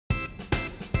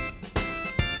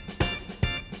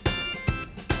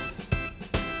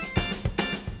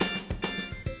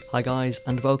Hi guys,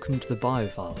 and welcome to the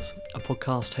Biophiles, a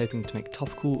podcast hoping to make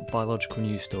topical biological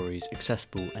news stories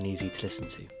accessible and easy to listen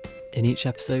to. In each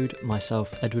episode,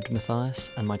 myself, Edward Mathias,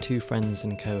 and my two friends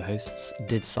and co-hosts,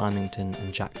 Did Symington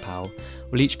and Jack Powell,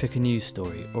 will each pick a news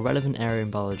story or relevant area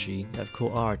in biology that have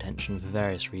caught our attention for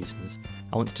various reasons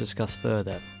and want to discuss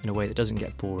further in a way that doesn't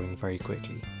get boring very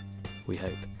quickly. We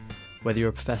hope. Whether you're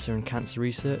a professor in cancer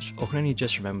research or can only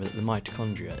just remember that the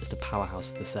mitochondria is the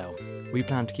powerhouse of the cell, we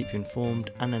plan to keep you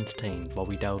informed and entertained while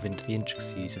we delve into the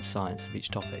intricacies of science of each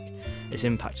topic, its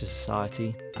impact to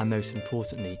society, and most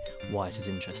importantly, why it is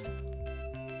interesting.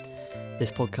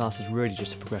 This podcast is really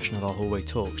just a progression of our hallway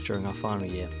talks during our final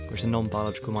year, which the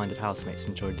non-biological minded housemates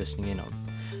enjoyed listening in on,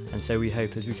 and so we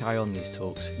hope as we carry on these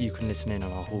talks, you can listen in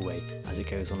on our hallway as it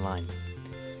goes online.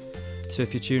 So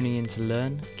if you're tuning in to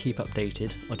learn, keep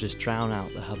updated, or just drown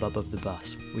out the hubbub of the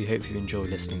bus, we hope you enjoy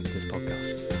listening to this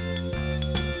podcast.